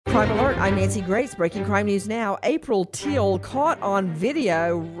Crime Alert, I'm Nancy Grace. Breaking crime news now. April Teal caught on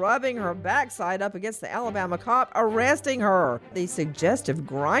video rubbing her backside up against the Alabama cop arresting her. The suggestive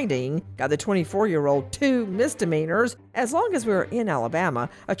grinding got the 24-year-old 2 misdemeanors. As long as we're in Alabama,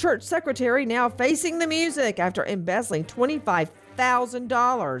 a church secretary now facing the music after embezzling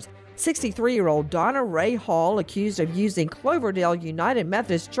 $25,000. 63-year-old Donna Ray Hall accused of using Cloverdale United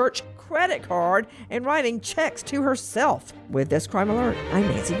Methodist Church credit card and writing checks to herself. With this Crime Alert, I'm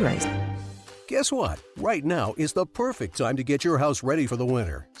Nancy Grace. Guess what? Right now is the perfect time to get your house ready for the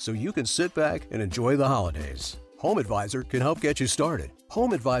winter, so you can sit back and enjoy the holidays. Home Advisor can help get you started.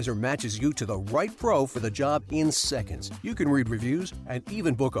 Home Advisor matches you to the right pro for the job in seconds. You can read reviews and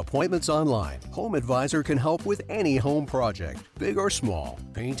even book appointments online. Home Advisor can help with any home project, big or small,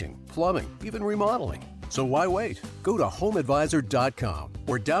 painting, plumbing, even remodeling. So why wait? Go to HomeAdvisor.com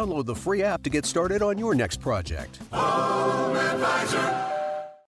or download the free app to get started on your next project. Home Advisor.